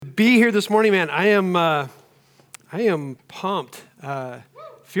be here this morning, man. I am pumped.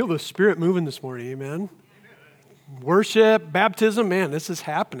 Feel the Spirit moving this morning, amen. Worship, baptism, man, this is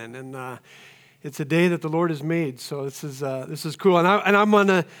happening, and it's a day that the Lord has made. So this is cool, and I'm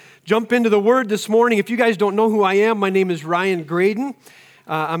gonna jump into the Word this morning. If you guys don't know who I am, my name is Ryan Graden.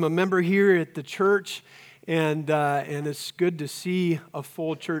 I'm a member here at the church, and it's good to see a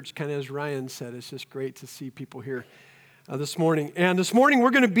full church. Kind of as Ryan said, it's just great to see people here this morning. And this morning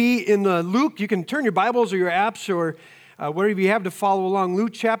we're going to be in Luke. You can turn your Bibles or your apps or whatever you have to follow along.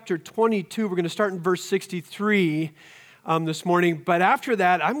 Luke chapter 22. We're going to start in verse 63 this morning. But after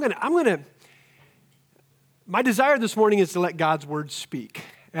that, my desire this morning is to let God's word speak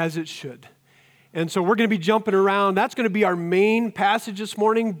as it should. And so we're going to be jumping around. That's going to be our main passage this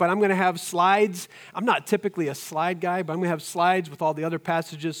morning, but I'm going to have slides. I'm not typically a slide guy, but I'm going to have slides with all the other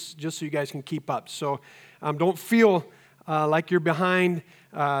passages just so you guys can keep up. So don't feel like you're behind.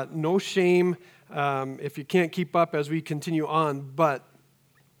 No shame if you can't keep up as we continue on. But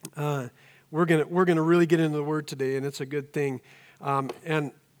we're gonna really get into the Word today, and it's a good thing.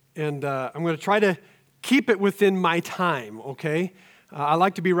 And I'm going to try to keep it within my time. Okay. I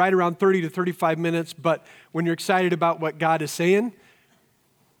like to be right around 30 to 35 minutes, but when you're excited about what God is saying,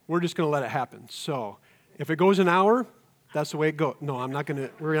 we're just going to let it happen. So if it goes an hour, that's the way it goes. No, we're not going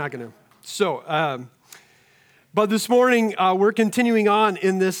to. So, but this morning, we're continuing on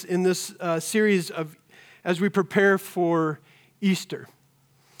in this series as we prepare for Easter.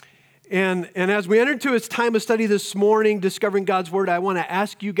 And as we enter into its time of study this morning, discovering God's Word, I want to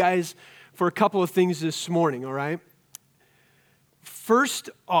ask you guys for a couple of things this morning, all right? First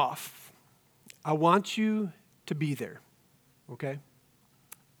off, I want you to be there, okay?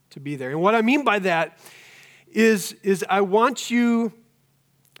 To be there. And what I mean by that is I want you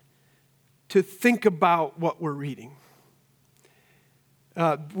to think about what we're reading.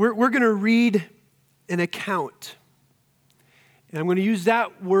 We're going to read an account. And I'm going to use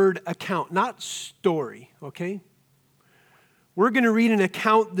that word account, not story, okay? We're going to read an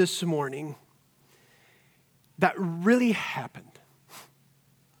account this morning that really happened.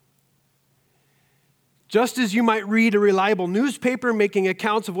 Just as you might read a reliable newspaper making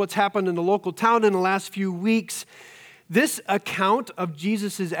accounts of what's happened in the local town in the last few weeks, this account of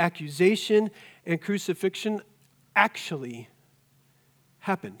Jesus' accusation and crucifixion actually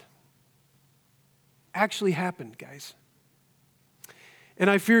happened. Actually happened, guys. And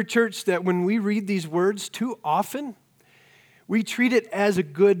I fear, church, that when we read these words too often, we treat it as a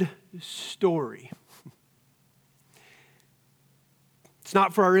good story. It's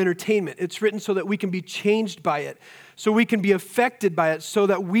not for our entertainment. It's written so that we can be changed by it, so we can be affected by it, so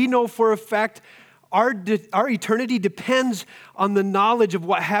that we know for a fact our eternity depends on the knowledge of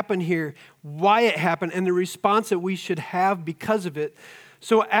what happened here, why it happened, and the response that we should have because of it.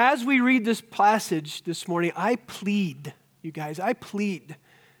 So as we read this passage this morning, I plead, you guys, that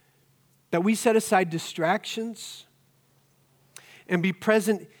we set aside distractions and be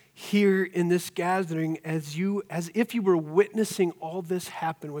present here in this gathering as if you were witnessing all this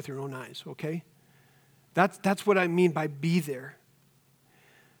happen with your own eyes, okay? That's what I mean by be there.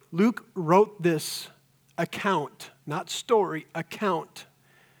 Luke wrote this account, not story, account,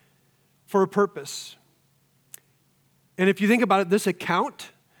 for a purpose. And if you think about it, this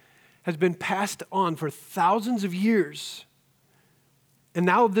account has been passed on for thousands of years. And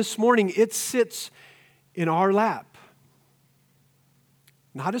now this morning, it sits in our lap.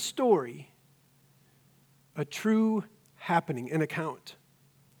 Not a story, a true happening, an account.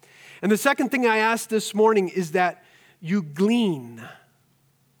 And the second thing I ask this morning is that you glean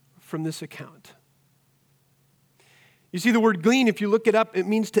from this account. You see the word glean, if you look it up, it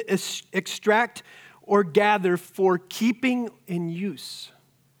means to extract or gather for keeping in use.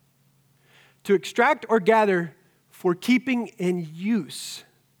 To extract or gather for keeping in use.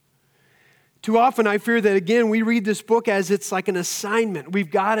 Too often, I fear that, again, we read this book as it's like an assignment. We've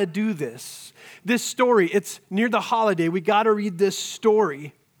got to do this. This story, it's near the holiday. We got to read this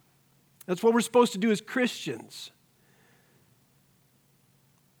story. That's what we're supposed to do as Christians.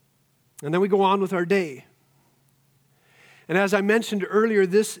 And then we go on with our day. And as I mentioned earlier,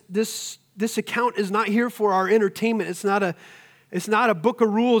 this account is not here for our entertainment. It's not a book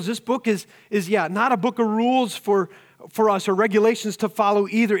of rules. This book is not a book of rules for us or regulations to follow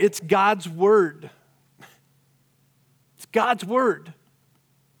either. It's God's Word. It's God's Word.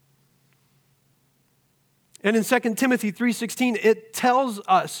 And in 2 Timothy 3:16, it tells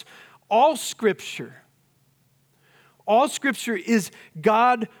us all Scripture is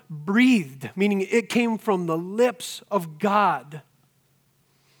God-breathed, meaning it came from the lips of God.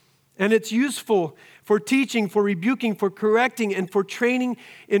 And it's useful for teaching, for rebuking, for correcting, and for training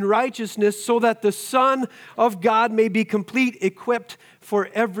in righteousness, so that the Son of God may be complete, equipped for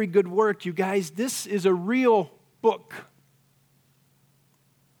every good work. You guys, this is a real book.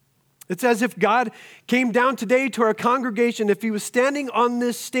 It's as if God came down today to our congregation. If he was standing on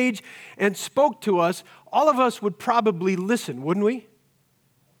this stage and spoke to us, all of us would probably listen, wouldn't we?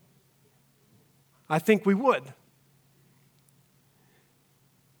 I think we would.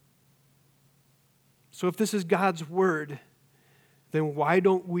 So if this is God's word, then why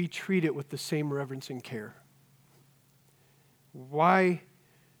don't we treat it with the same reverence and care? Why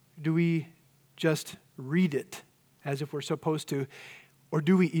do we just read it as if we're supposed to, or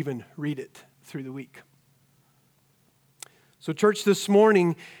do we even read it through the week? So church, this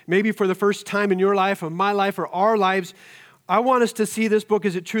morning, maybe for the first time in your life, or my life, or our lives, I want us to see this book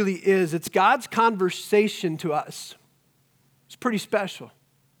as it truly is. It's God's conversation to us. It's pretty special.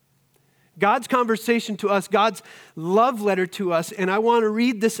 God's conversation to us, God's love letter to us, and I want to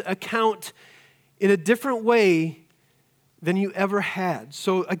read this account in a different way than you ever had.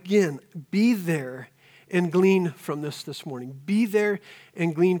 So again, be there and glean from this morning. Be there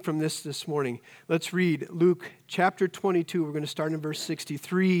and glean from this morning. Let's read Luke chapter 22. We're going to start in verse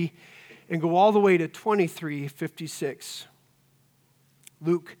 63 and go all the way to 23:56.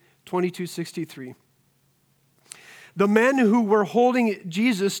 Luke 22:63. The men who were holding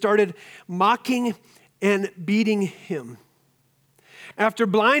Jesus started mocking and beating him. After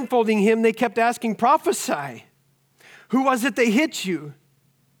blindfolding him, they kept asking, "Prophesy, who was it that hit you?"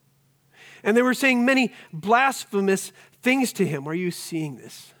 And they were saying many blasphemous things to him. Are you seeing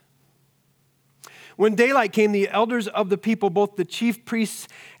this? When daylight came, the elders of the people, both the chief priests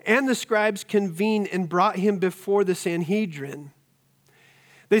and the scribes, convened and brought him before the Sanhedrin.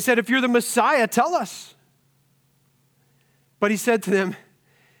 They said, "If you're the Messiah, tell us." But he said to them,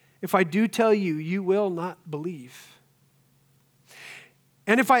 "If I do tell you, you will not believe.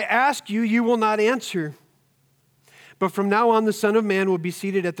 And if I ask you, you will not answer. But from now on, the Son of Man will be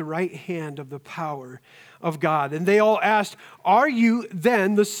seated at the right hand of the power of God." And they all asked, "Are you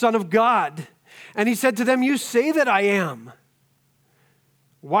then the Son of God?" And he said to them, "You say that I am."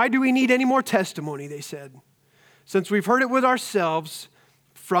 "Why do we need any more testimony?" they said, "since we've heard it with ourselves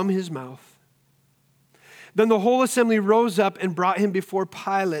from his mouth." Then the whole assembly rose up and brought him before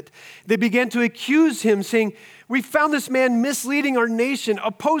Pilate. They began to accuse him, saying, "We found this man misleading our nation,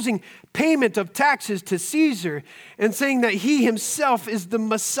 opposing payment of taxes to Caesar, and saying that he himself is the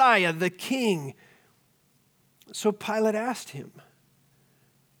Messiah, the king." So Pilate asked him,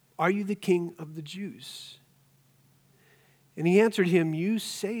 "Are you the king of the Jews?" And he answered him, "You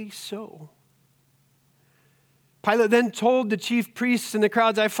say so." Pilate then told the chief priests and the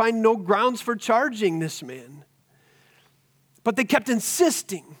crowds, "I find no grounds for charging this man." But they kept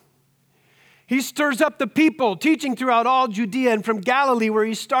insisting. "He stirs up the people, teaching throughout all Judea and from Galilee where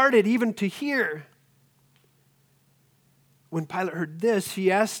he started, even to here." When Pilate heard this,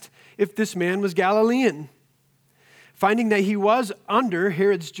 he asked if this man was Galilean. Finding that he was under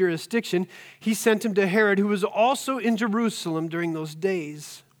Herod's jurisdiction, he sent him to Herod, who was also in Jerusalem during those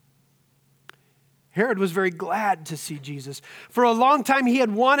days. Herod was very glad to see Jesus. For a long time he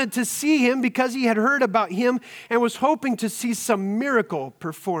had wanted to see him because he had heard about him and was hoping to see some miracle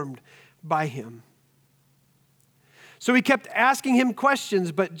performed by him. So he kept asking him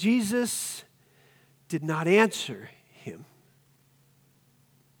questions, but Jesus did not answer him.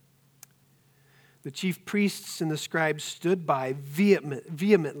 The chief priests and the scribes stood by,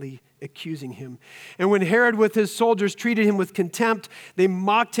 vehemently accusing him. And when Herod with his soldiers treated him with contempt, they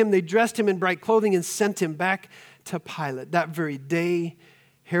mocked him, they dressed him in bright clothing and sent him back to Pilate. That very day,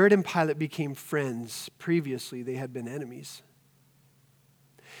 Herod and Pilate became friends. Previously, they had been enemies.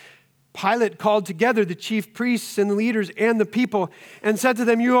 Pilate called together the chief priests and the leaders and the people and said to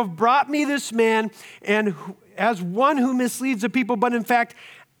them, "You have brought me this man and as one who misleads the people, but in fact,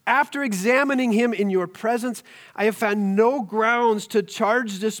 after examining him in your presence, I have found no grounds to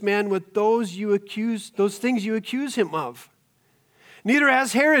charge this man with those things you accuse him of. Neither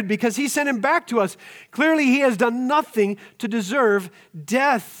has Herod, because he sent him back to us. Clearly, he has done nothing to deserve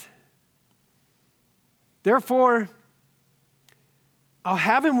death. Therefore, I'll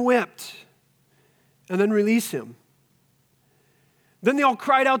have him whipped and then release him." Then they all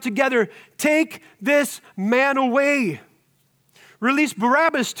cried out together, "Take this man away. Release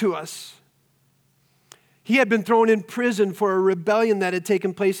Barabbas to us." He had been thrown in prison for a rebellion that had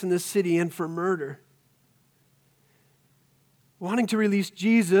taken place in the city and for murder. Wanting to release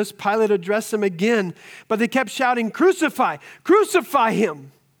Jesus, Pilate addressed them again, but they kept shouting, "Crucify! Crucify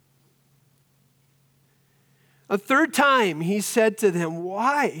him!" A third time he said to them,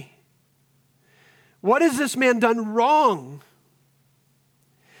 "Why? What has this man done wrong?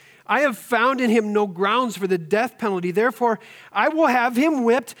 I have found in him no grounds for the death penalty. Therefore, I will have him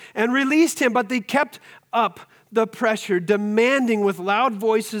whipped and released him. But they kept up the pressure, demanding with loud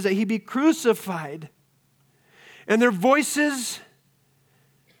voices that he be crucified. And their voices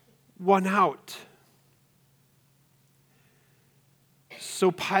won out.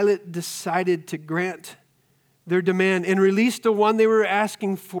 So Pilate decided to grant their demand and released the one they were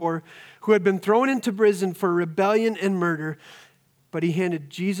asking for, who had been thrown into prison for rebellion and murder. But he handed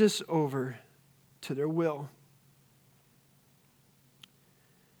Jesus over to their will.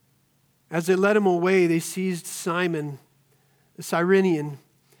 As they led him away, they seized Simon, the Cyrenian,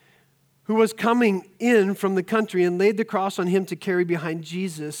 who was coming in from the country, and laid the cross on him to carry behind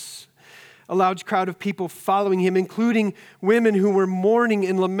Jesus. A large crowd of people following him, including women who were mourning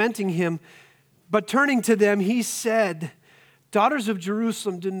and lamenting him. But turning to them, he said, "Daughters of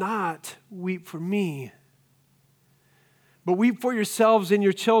Jerusalem, do not weep for me, but weep for yourselves and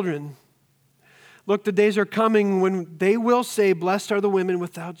your children. Look, the days are coming when they will say, 'Blessed are the women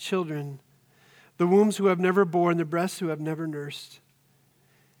without children, the wombs who have never borne, the breasts who have never nursed.'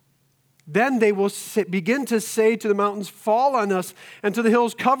 Then they will begin to say to the mountains, 'Fall on us,' and to the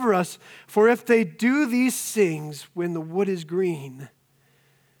hills, 'Cover us.' For if they do these things when the wood is green,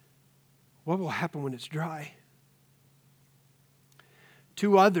 what will happen when it's dry?"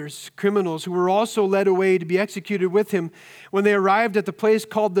 Two others, criminals, who were also led away to be executed with him, when they arrived at the place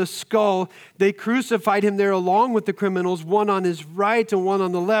called the Skull, they crucified him there along with the criminals, one on his right and one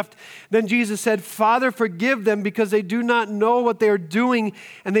on the left. Then Jesus said, "Father, forgive them, because they do not know what they are doing."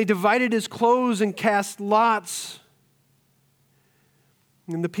 And they divided his clothes and cast lots.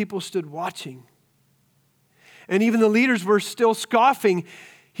 And the people stood watching. And even the leaders were still scoffing.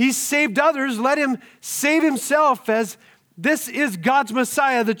 "He saved others, let him save himself, as this is God's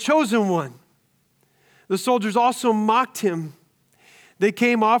Messiah, the chosen one." The soldiers also mocked him. They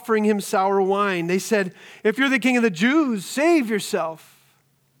came offering him sour wine. They said, "If you're the king of the Jews, save yourself."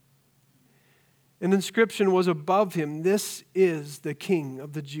 An inscription was above him, "This is the King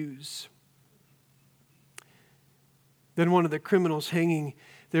of the Jews." Then one of the criminals hanging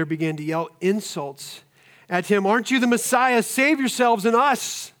there began to yell insults at him. "Aren't you the Messiah? Save yourselves and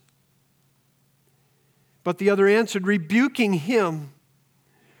us." But the other answered, rebuking him,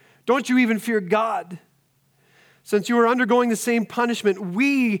 "Don't you even fear God? Since you are undergoing the same punishment,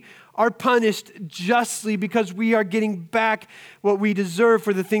 we are punished justly, because we are getting back what we deserve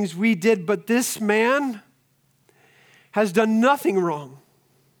for the things we did. But this man has done nothing wrong."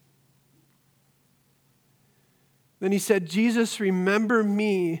 Then he said, "Jesus, remember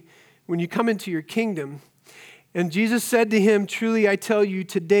me when you come into your kingdom." And Jesus said to him, "Truly I tell you,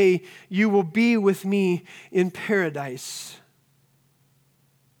 today you will be with me in paradise."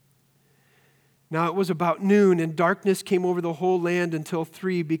 Now it was about noon, and darkness came over the whole land until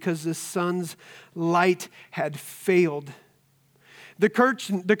 3, because the sun's light had failed. The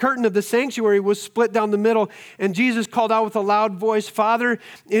curtain of the sanctuary was split down the middle, and Jesus called out with a loud voice, "Father,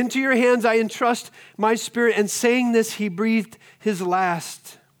 into your hands I entrust my spirit." And saying this, he breathed his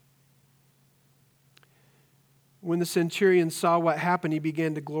last. When the centurion saw what happened, he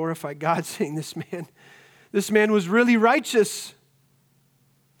began to glorify God, saying, This man was really righteous."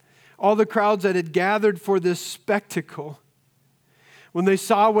 All the crowds that had gathered for this spectacle, when they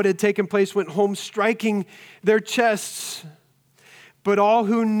saw what had taken place, went home striking their chests. But all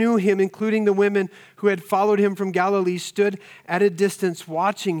who knew him, including the women who had followed him from Galilee, stood at a distance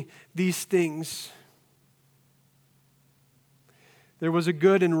watching these things. There was a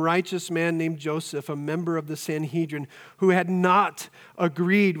good and righteous man named Joseph, a member of the Sanhedrin, who had not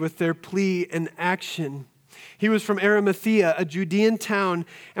agreed with their plea and action. He was from Arimathea, a Judean town,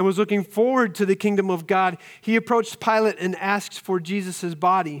 and was looking forward to the kingdom of God. He approached Pilate and asked for Jesus'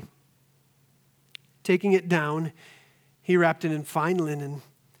 body. Taking it down, he wrapped it in fine linen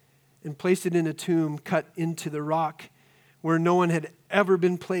and placed it in a tomb cut into the rock where no one had ever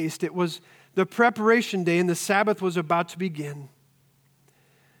been placed. It was the preparation day, and the Sabbath was about to begin.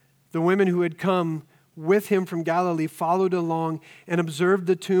 The women who had come with him from Galilee followed along and observed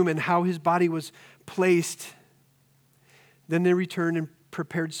the tomb and how his body was placed. Then they returned and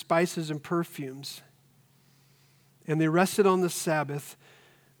prepared spices and perfumes. And they rested on the Sabbath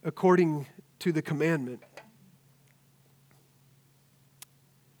according to the commandment.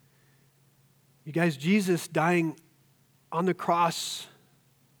 You guys, Jesus dying on the cross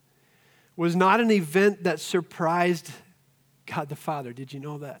was not an event that surprised God the Father. Did you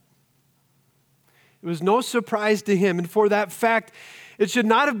know that? It was no surprise to him. And for that fact, it should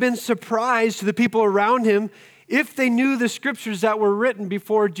not have been surprise to the people around him if they knew the scriptures that were written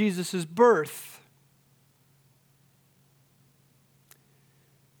before Jesus' birth.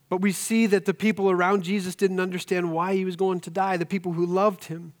 But we see that the people around Jesus didn't understand why he was going to die, the people who loved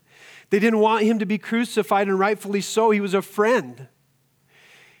him. They didn't want him to be crucified, and rightfully so. He was a friend.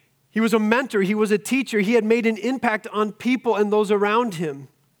 He was a mentor. He was a teacher. He had made an impact on people and those around him.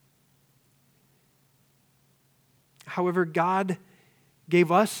 However, God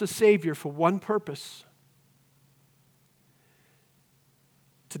gave us a Savior for one purpose: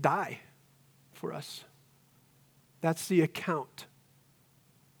 to die for us. That's the account.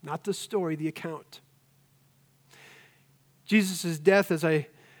 Not the story, the account. Jesus' death, as I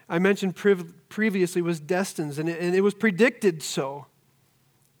mentioned previously, was destined, and it was predicted so.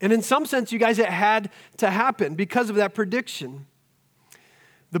 And in some sense, you guys, it had to happen because of that prediction.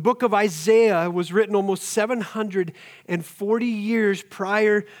 The book of Isaiah was written almost 740 years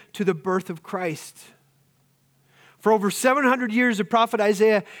prior to the birth of Christ. For over 700 years, the prophet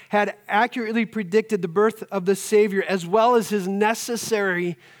Isaiah had accurately predicted the birth of the Savior as well as his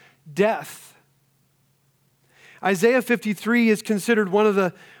necessary death. Isaiah 53 is considered one of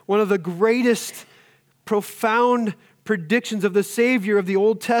the greatest, profound predictions of the Savior of the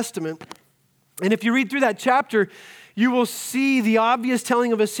Old Testament. And if you read through that chapter, you will see the obvious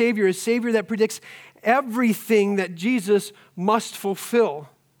telling of a Savior that predicts everything that Jesus must fulfill.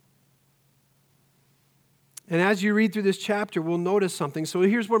 And as you read through this chapter, we'll notice something. So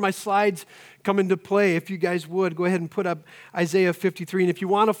here's where my slides come into play. If you guys would, go ahead and put up Isaiah 53. And if you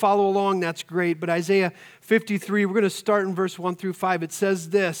want to follow along, that's great. But Isaiah 53, we're going to start in verse 1 through 5. It says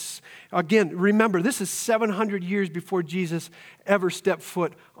this. Again, remember, this is 700 years before Jesus ever stepped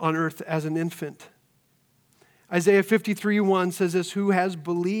foot on earth as an infant. Isaiah 53:1 says this: "Who has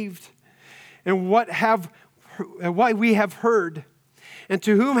believed? And what we have heard? And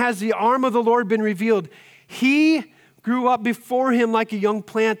to whom has the arm of the Lord been revealed? He grew up before him like a young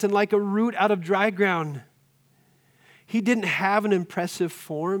plant and like a root out of dry ground." He didn't have an impressive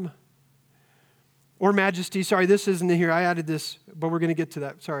form or majesty. Sorry, this isn't here. I added this, but we're going to get to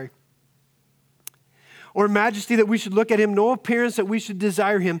that. Sorry. Or majesty that we should look at him, no appearance that we should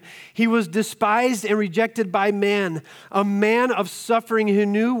desire him. He was despised and rejected by man, a man of suffering who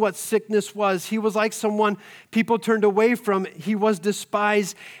knew what sickness was. He was like someone people turned away from. He was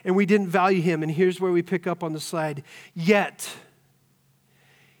despised and we didn't value him. And here's where we pick up on the slide. Yet,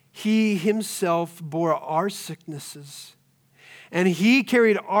 he himself bore our sicknesses and he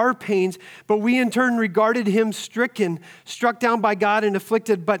carried our pains, but we in turn regarded him stricken, struck down by God and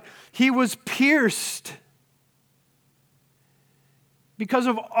afflicted. But he was pierced because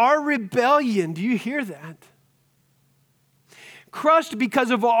of our rebellion. Do you hear that? Crushed because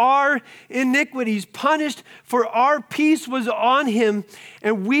of our iniquities, punished for our peace was on him,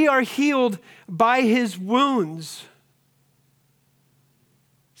 and we are healed by his wounds.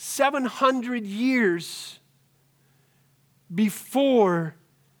 700 years before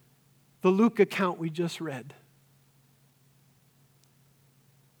the Luke account we just read.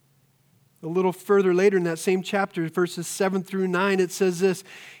 A little further later in that same chapter, verses 7 through 9, it says this: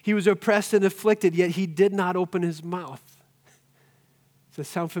 "He was oppressed and afflicted, yet he did not open his mouth." Does that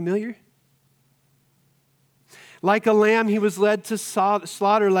sound familiar? "Like a lamb he was led to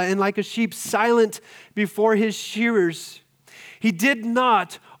slaughter, and like a sheep silent before his shearers. He did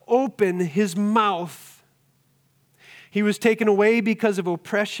not open his mouth. He was taken away because of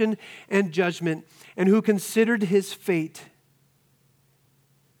oppression and judgment, and who considered his fate?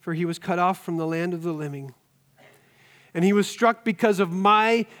 For he was cut off from the land of the living. And he was struck because of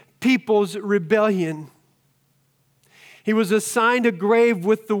my people's rebellion. He was assigned a grave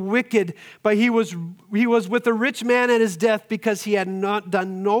with the wicked, but he was with a rich man at his death because he had not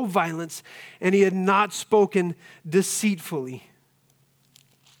done no violence and he had not spoken deceitfully."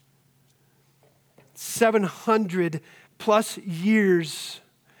 700 plus years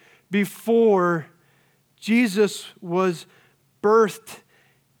before Jesus was birthed.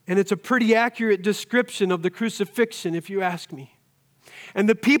 And it's a pretty accurate description of the crucifixion, if you ask me. And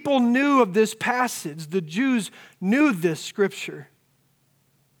the people knew of this passage. The Jews knew this scripture.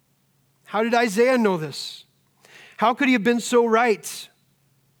 How did Isaiah know this? How could he have been so right?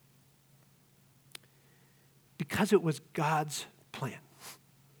 Because it was God's plan.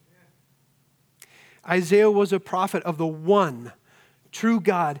 Isaiah was a prophet of the one true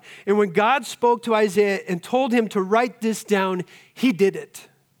God. And when God spoke to Isaiah and told him to write this down, he did it.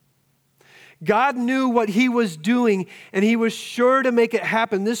 God knew what he was doing, and he was sure to make it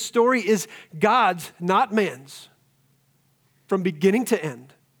happen. This story is God's, not man's, from beginning to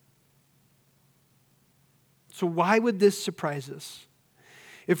end. So why would this surprise us?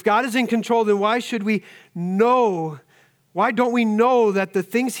 If God is in control, then why should we know? Why don't we know that the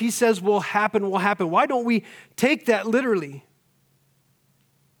things he says will happen will happen? Why don't we take that literally?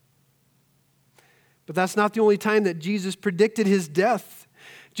 But that's not the only time that Jesus predicted his death.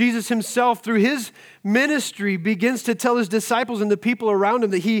 Jesus himself, through his ministry, begins to tell his disciples and the people around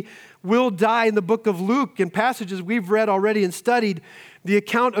him that he will die. In the book of Luke, in passages we've read already and studied, the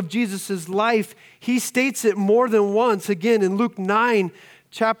account of Jesus' life, he states it more than once. Again, in Luke 9,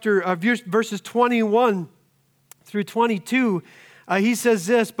 verses 21 through 22, he says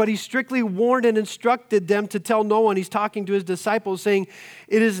this, but he strictly warned and instructed them to tell no one. He's talking to his disciples, saying,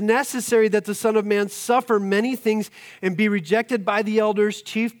 it is necessary that the Son of Man suffer many things and be rejected by the elders,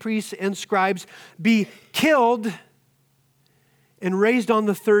 chief priests, and scribes, be killed, and raised on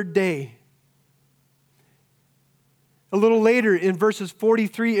the third day. A little later in verses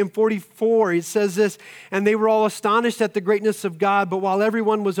 43 and 44, it says this, and they were all astonished at the greatness of God, but while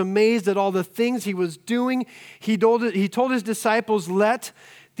everyone was amazed at all the things he was doing, he told his disciples, let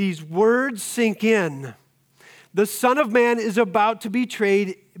these words sink in. The Son of Man is about to be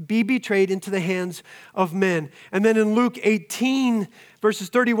betrayed into the hands of men. And then in Luke 18, verses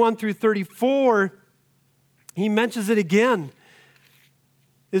 31 through 34, he mentions it again.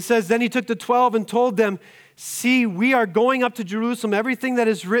 It says, then he took the 12 and told them, see, we are going up to Jerusalem. Everything that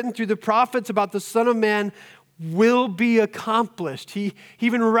is written through the prophets about the Son of Man will be accomplished. He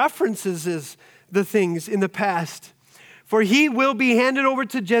even references the things in the past. For he will be handed over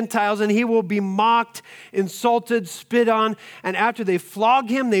to Gentiles, and he will be mocked, insulted, spit on, and after they flog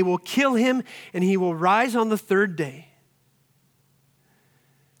him, they will kill him, and he will rise on the third day.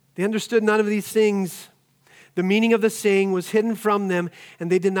 They understood none of these things. The meaning of the saying was hidden from them,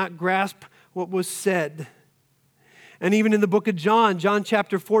 and they did not grasp what was said. And even in the book of John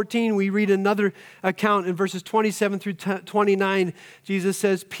chapter 14, we read another account in verses 27 through 29. Jesus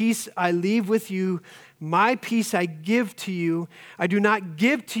says, peace I leave with you, my peace I give to you. I do not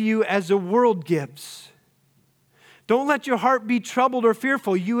give to you as the world gives. Don't let your heart be troubled or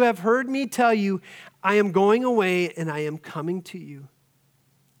fearful. You have heard me tell you, I am going away and I am coming to you.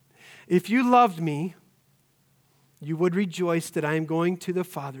 If you loved me, you would rejoice that I am going to the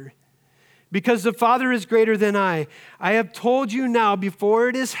Father, because the Father is greater than I. I have told you now before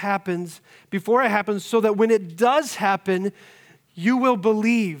it happens, so that when it does happen, you will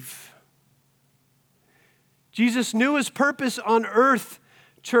believe. Jesus knew his purpose on earth,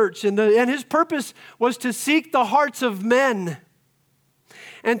 church, and his purpose was to seek the hearts of men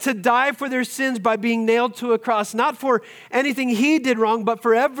and to die for their sins by being nailed to a cross, not for anything he did wrong, but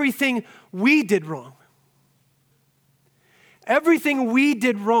for everything we did wrong. Everything we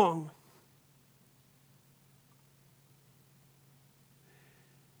did wrong.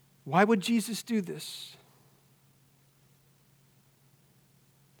 Why would Jesus do this?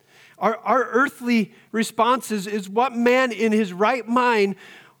 Our earthly responses is what man in his right mind,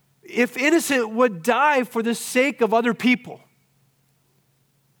 if innocent, would die for the sake of other people.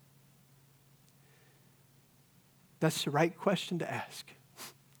 That's the right question to ask.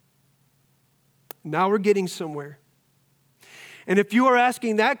 Now we're getting somewhere. And if you are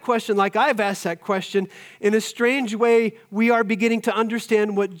asking that question like I've asked that question, in a strange way, we are beginning to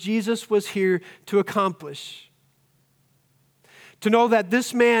understand what Jesus was here to accomplish. To know that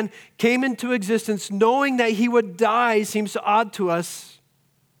this man came into existence knowing that he would die seems odd to us.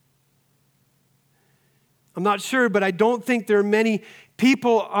 I'm not sure, but I don't think there are many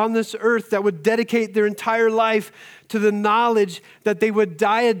people on this earth that would dedicate their entire life to the knowledge that they would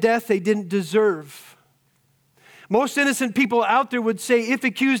die a death they didn't deserve. Most innocent people out there would say, if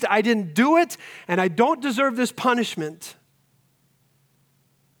accused, I didn't do it, and I don't deserve this punishment.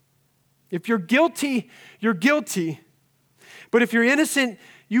 If you're guilty, you're guilty. But if you're innocent,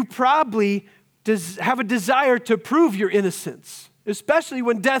 you probably have a desire to prove your innocence, especially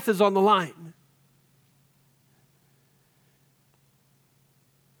when death is on the line.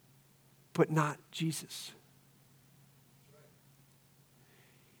 But not Jesus.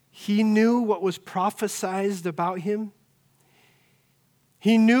 He knew what was prophesied about him.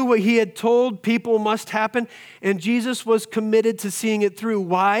 He knew what he had told people must happen, and Jesus was committed to seeing it through.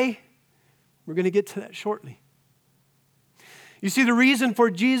 Why? We're going to get to that shortly. You see, the reason for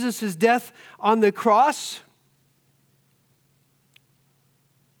Jesus' death on the cross?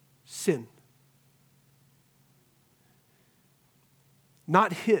 Sin.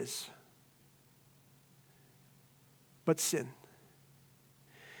 Not his, but sin.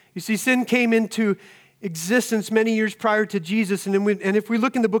 You see, sin came into existence many years prior to Jesus, and if we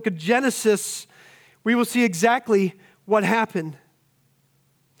look in the book of Genesis, we will see exactly what happened.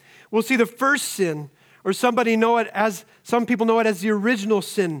 We'll see the first sin, or some people know it as the original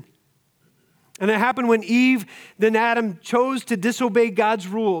sin. And it happened when Eve, then Adam, chose to disobey God's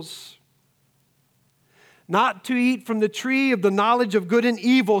rules. Not to eat from the tree of the knowledge of good and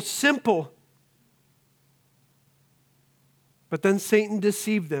evil, simple. But then Satan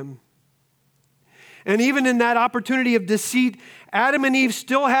deceived them. And even in that opportunity of deceit, Adam and Eve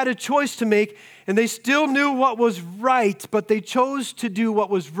still had a choice to make, and they still knew what was right, but they chose to do what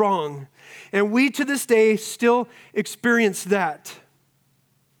was wrong. And we to this day still experience that.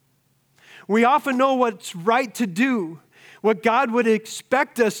 We often know what's right to do, what God would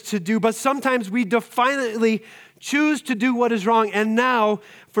expect us to do, but sometimes we defiantly choose to do what is wrong. And now,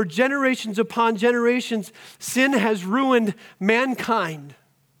 for generations upon generations, sin has ruined mankind.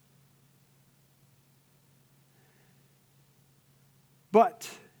 But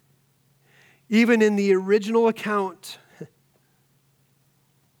even in the original account,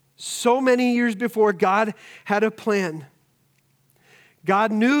 so many years before, God had a plan.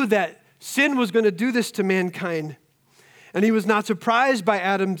 God knew that sin was going to do this to mankind. And he was not surprised by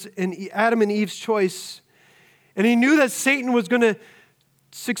Adam and Eve's choice. And he knew that Satan was going to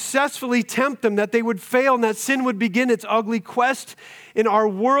successfully tempt them, that they would fail, and that sin would begin its ugly quest in our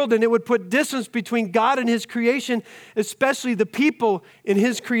world, and it would put distance between God and his creation, especially the people in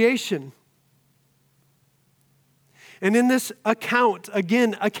his creation. And in this account,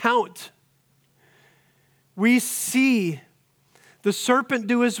 we see the serpent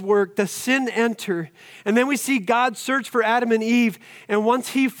do his work, the sin enter, and then we see God search for Adam and Eve, and once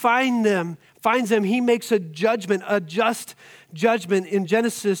he finds them, he makes a judgment, a just judgment in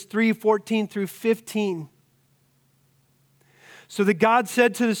Genesis 3:14 through 15. So that God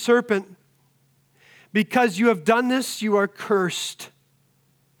said to the serpent, "Because you have done this, you are cursed.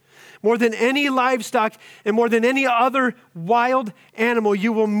 More than any livestock and more than any other wild animal,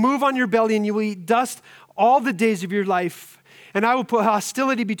 you will move on your belly and you will eat dust all the days of your life. And I will put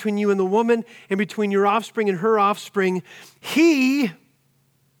hostility between you and the woman, and between your offspring and her offspring. He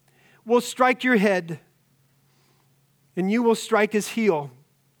will strike your head, and you will strike his heel."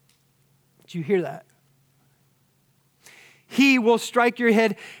 Did you hear that? He will strike your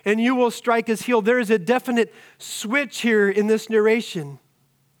head, and you will strike his heel. There is a definite switch here in this narration.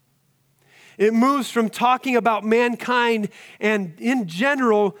 It moves from talking about mankind and in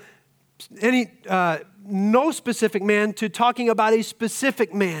general, no specific man, to talking about a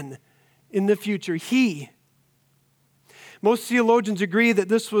specific man in the future. He. Most theologians agree that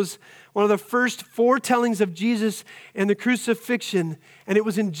this was one of the first foretellings of Jesus and the crucifixion, and it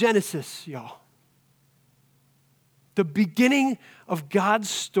was in Genesis, y'all. The beginning of God's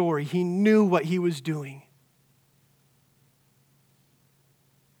story. He knew what he was doing.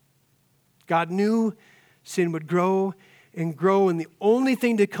 God knew sin would grow and grow, and the only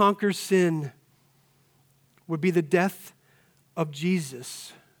thing to conquer sin would be the death of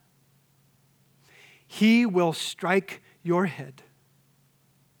Jesus. He will strike your head.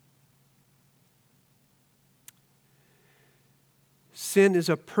 Sin is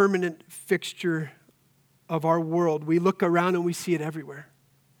a permanent fixture of our world. We look around and we see it everywhere.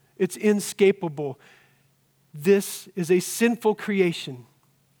 It's inescapable. This is a sinful creation.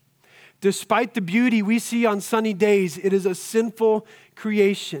 Despite the beauty we see on sunny days, it is a sinful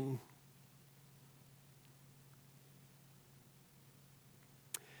creation.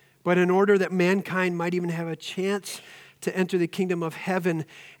 But in order that mankind might even have a chance to enter the kingdom of heaven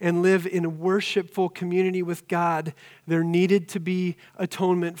and live in worshipful community with God, there needed to be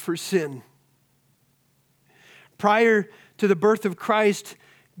atonement for sin. Prior to the birth of Christ,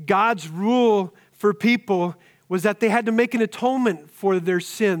 God's rule for people was that they had to make an atonement for their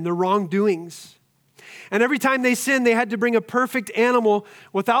sin, their wrongdoings. And every time they sinned, they had to bring a perfect animal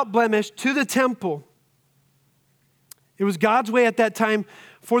without blemish to the temple. It was God's way at that time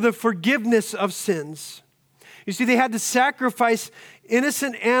for the forgiveness of sins. You see, they had to sacrifice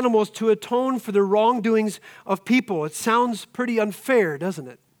innocent animals to atone for the wrongdoings of people. It sounds pretty unfair, doesn't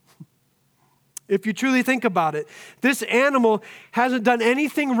it? If you truly think about it, this animal hasn't done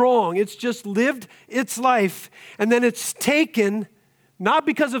anything wrong. It's just lived its life, and then it's taken, not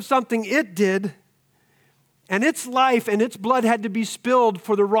because of something it did, and its life and its blood had to be spilled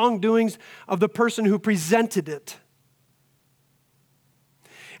for the wrongdoings of the person who presented it.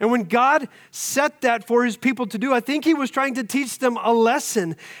 And when God set that for his people to do, I think he was trying to teach them a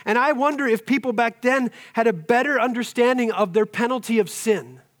lesson. And I wonder if people back then had a better understanding of their penalty of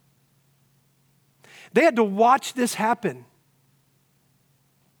sin. They had to watch this happen.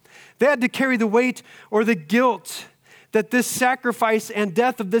 They had to carry the weight or the guilt that this sacrifice and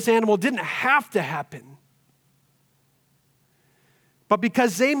death of this animal didn't have to happen. But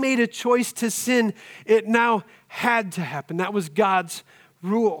because they made a choice to sin, it now had to happen. That was God's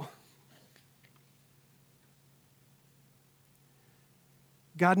rule.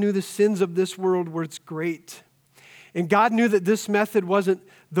 God knew the sins of this world were great. And God knew that this method wasn't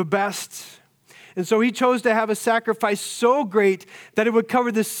the best. And so he chose to have a sacrifice so great that it would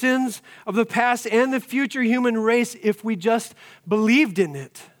cover the sins of the past and the future human race if we just believed in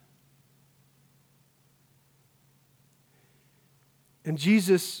it. And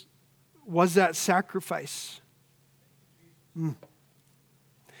Jesus was that sacrifice.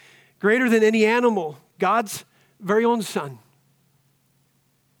 Greater than any animal, God's very own Son.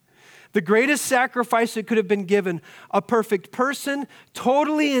 The greatest sacrifice that could have been given, a perfect person,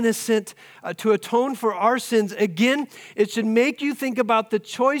 totally innocent, to atone for our sins. Again, it should make you think about the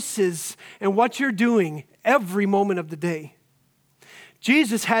choices and what you're doing every moment of the day.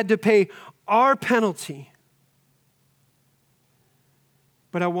 Jesus had to pay our penalty.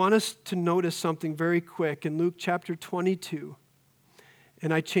 But I want us to notice something very quick in Luke chapter 22.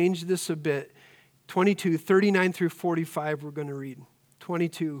 And I changed this a bit. 22, 39 through 45 we're going to read.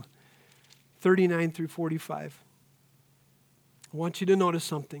 22, 39 through 45. I want you to notice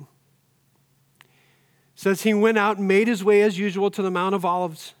something. It says, he went out and made his way as usual to the Mount of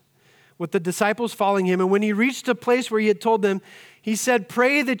Olives, with the disciples following him. And when he reached a place where he had told them, he said,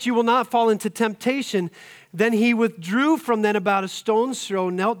 pray that you will not fall into temptation. Then he withdrew from them about a stone's throw,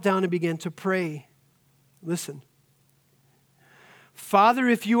 knelt down and began to pray. Listen. Father,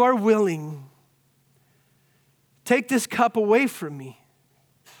 if you are willing, take this cup away from me.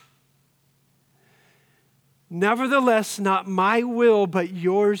 Nevertheless, not my will, but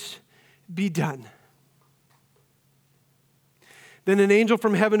yours be done. Then an angel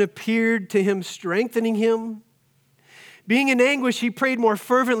from heaven appeared to him, strengthening him. Being in anguish, he prayed more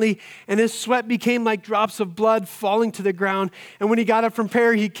fervently, and his sweat became like drops of blood falling to the ground. And when he got up from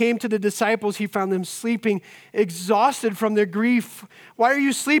prayer, he came to the disciples. He found them sleeping, exhausted from their grief. Why are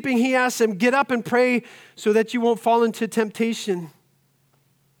you sleeping? He asked them. Get up and pray so that you won't fall into temptation.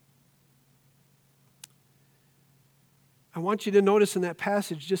 I want you to notice in that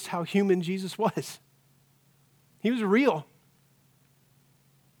passage just how human Jesus was. He was real.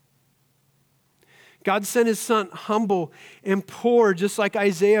 God sent his Son humble and poor, just like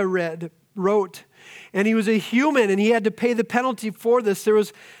Isaiah wrote. And he was a human, and he had to pay the penalty for this. There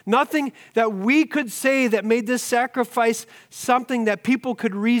was nothing that we could say that made this sacrifice something that people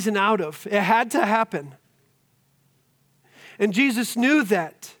could reason out of. It had to happen. And Jesus knew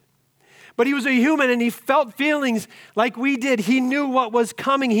that. But he was a human, and he felt feelings like we did. He knew what was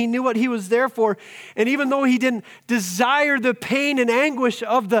coming. He knew what he was there for. And even though he didn't desire the pain and anguish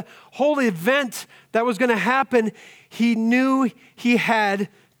of the whole event that was going to happen, he knew he had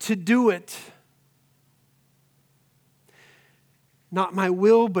to do it. Not my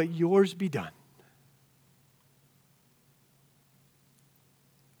will, but yours be done.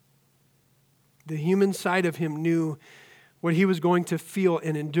 The human side of him knew what he was going to feel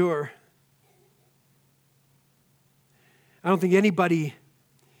and endure. I don't think anybody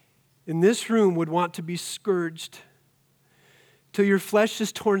in this room would want to be scourged till your flesh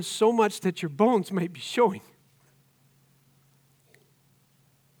is torn so much that your bones might be showing.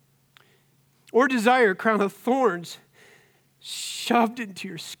 Or desire a crown of thorns shoved into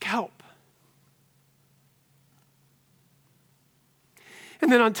your scalp.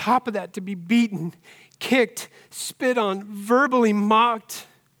 And then on top of that, to be beaten, kicked, spit on, verbally mocked,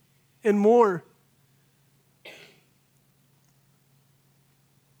 and more.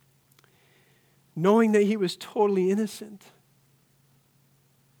 Knowing that he was totally innocent.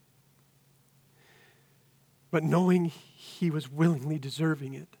 But knowing he was willingly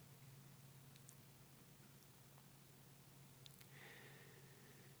deserving it.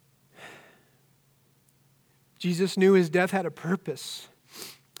 Jesus knew his death had a purpose.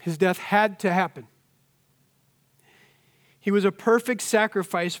 His death had to happen. He was a perfect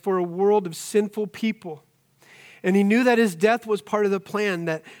sacrifice for a world of sinful people. And he knew that his death was part of the plan,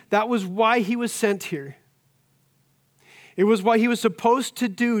 that was why he was sent here. It was what he was supposed to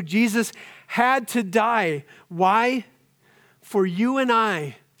do. Jesus had to die. Why? For you and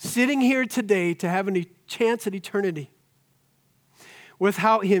I, sitting here today to have a chance at eternity.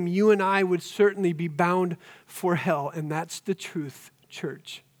 Without him, you and I would certainly be bound for hell. And that's the truth,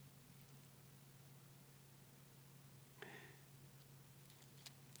 church.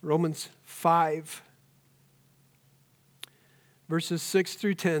 Romans 5. Verses 6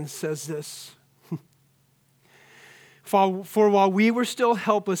 through 10 says this. For while we were still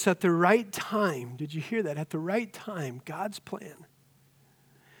helpless at the right time, did you hear that? At the right time, God's plan,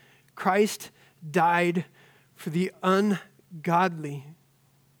 Christ died for the ungodly.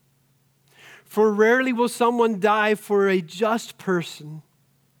 For rarely will someone die for a just person.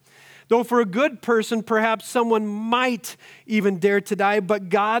 Though for a good person, perhaps someone might even dare to die, but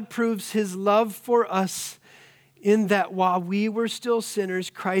God proves his love for us in that while we were still sinners,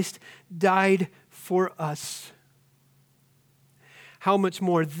 Christ died for us, how much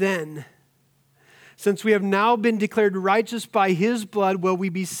more then, since we have now been declared righteous by his blood, will we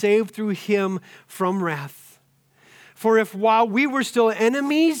be saved through him from wrath? For if while we were still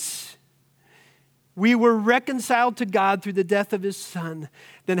enemies, we were reconciled to God through the death of his Son,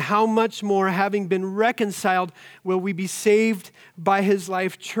 then how much more, having been reconciled, will we be saved by his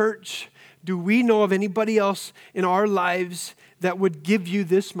life? Church, do we know of anybody else in our lives that would give you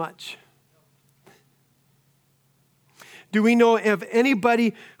this much? Do we know of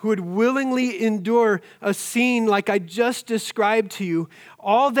anybody who would willingly endure a scene like I just described to you?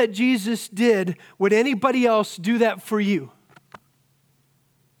 All that Jesus did, would anybody else do that for you?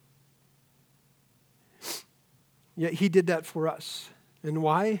 Yet he did that for us. And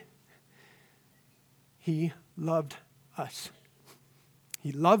why? He loved us.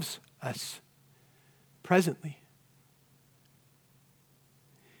 He loves us presently.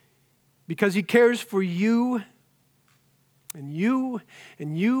 Because he cares for you and you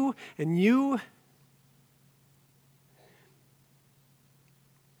and you and you.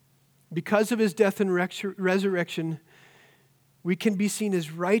 Because of his death and resurrection, we can be seen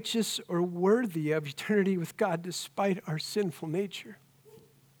as righteous or worthy of eternity with God despite our sinful nature.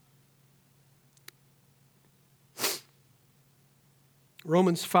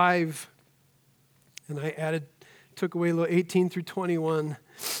 Romans 5, and I took away a little 18 through 21.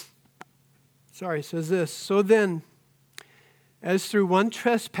 Says this, so then, as through one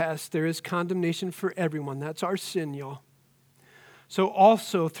trespass there is condemnation for everyone. That's our sin, y'all. So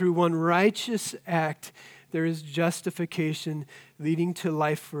also through one righteous act there is justification leading to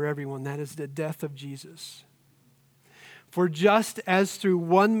life for everyone. That is the death of Jesus. For just as through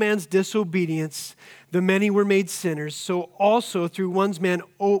one man's disobedience the many were made sinners, so also through one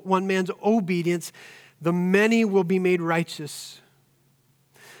man's obedience the many will be made righteous.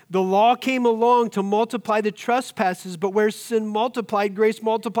 The law came along to multiply the trespasses, but where sin multiplied, grace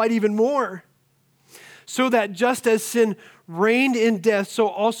multiplied even more. So that just as sin reigned in death, so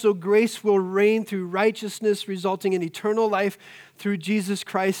also grace will reign through righteousness, resulting in eternal life through Jesus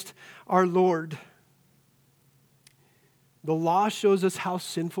Christ our Lord. The law shows us how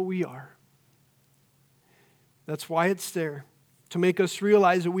sinful we are. That's why it's there, to make us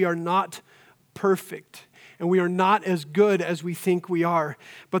realize that we are not perfect. And we are not as good as we think we are.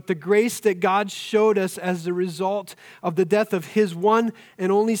 But the grace that God showed us as the result of the death of his one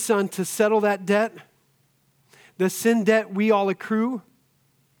and only Son to settle that debt, the sin debt we all accrue.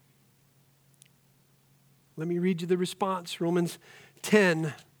 Let me read you the response. Romans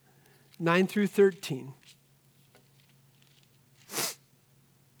 10, 9 through 13.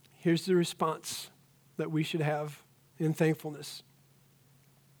 Here's the response that we should have in thankfulness.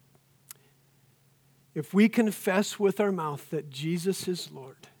 If we confess with our mouth that Jesus is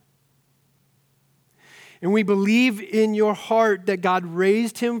Lord, and we believe in your heart that God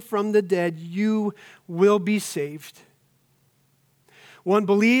raised him from the dead, you will be saved. One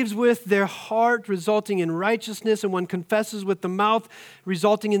believes with their heart, resulting in righteousness, and one confesses with the mouth,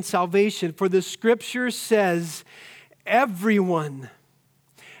 resulting in salvation. For the scripture says, everyone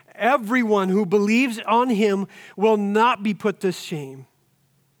who believes on him will not be put to shame.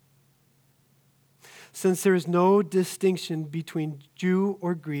 Since there is no distinction between Jew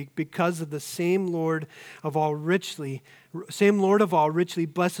or Greek, because of the same Lord of all richly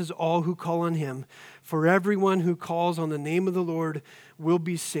blesses all who call on him. For everyone who calls on the name of the Lord will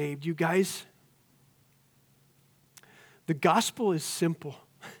be saved. You guys, the gospel is simple.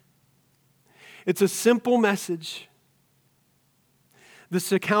 It's a simple message.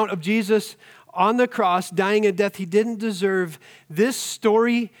 This account of Jesus on the cross, dying a death he didn't deserve, this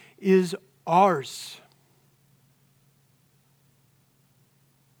story is ours.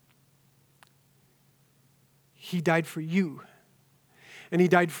 He died for you, and he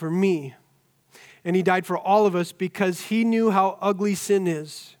died for me, and he died for all of us because he knew how ugly sin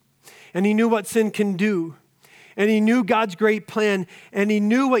is, and he knew what sin can do, and he knew God's great plan, and he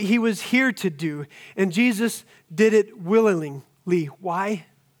knew what he was here to do, and Jesus did it willingly. Why?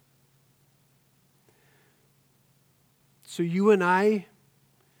 So you and I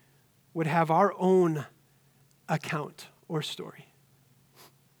would have our own account or story,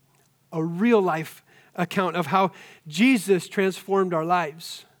 a real life account of how Jesus transformed our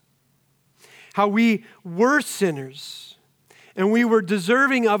lives, how we were sinners and we were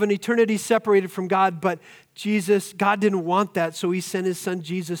deserving of an eternity separated from God, but God didn't want that, so he sent his son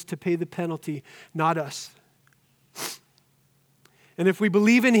Jesus to pay the penalty, not us. And if we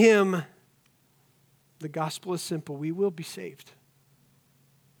believe in him, the gospel is simple. We will be saved.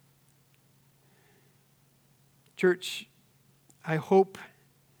 Church, I hope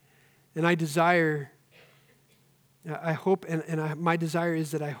And I desire, I hope, my desire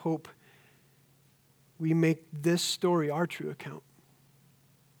is that I hope we make this story our true account.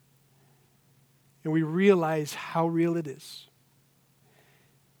 And we realize how real it is.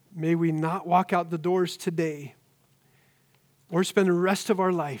 May we not walk out the doors today or spend the rest of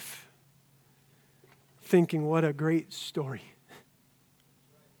our life thinking, what a great story.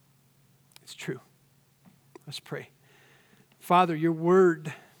 It's true. Let's pray. Father, your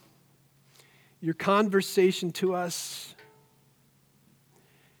word, your conversation to us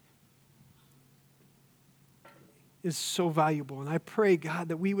is so valuable. And I pray, God,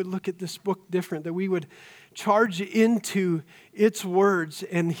 that we would look at this book different, that we would charge into its words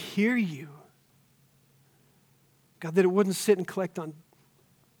and hear you. God, that it wouldn't sit and collect on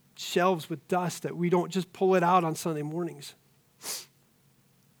shelves with dust, that we don't just pull it out on Sunday mornings.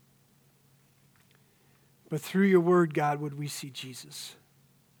 But through your word, God, would we see Jesus.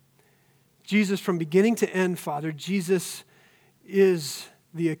 Jesus from beginning to end, Father. Jesus is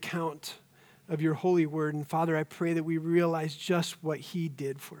the account of your holy word. And Father, I pray that we realize just what he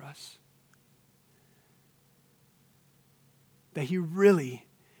did for us. That he really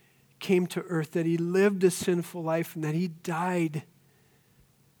came to earth, that he lived a sinful life, and that he died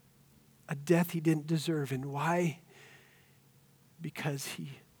a death he didn't deserve. And why? Because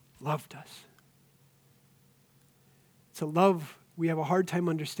he loved us. It's a love we have a hard time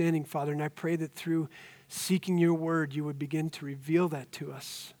understanding, Father, and I pray that through seeking your word, you would begin to reveal that to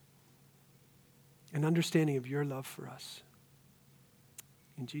us. An understanding of your love for us.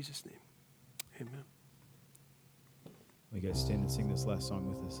 In Jesus' name, amen. We guys stand and sing this last song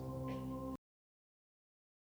with us.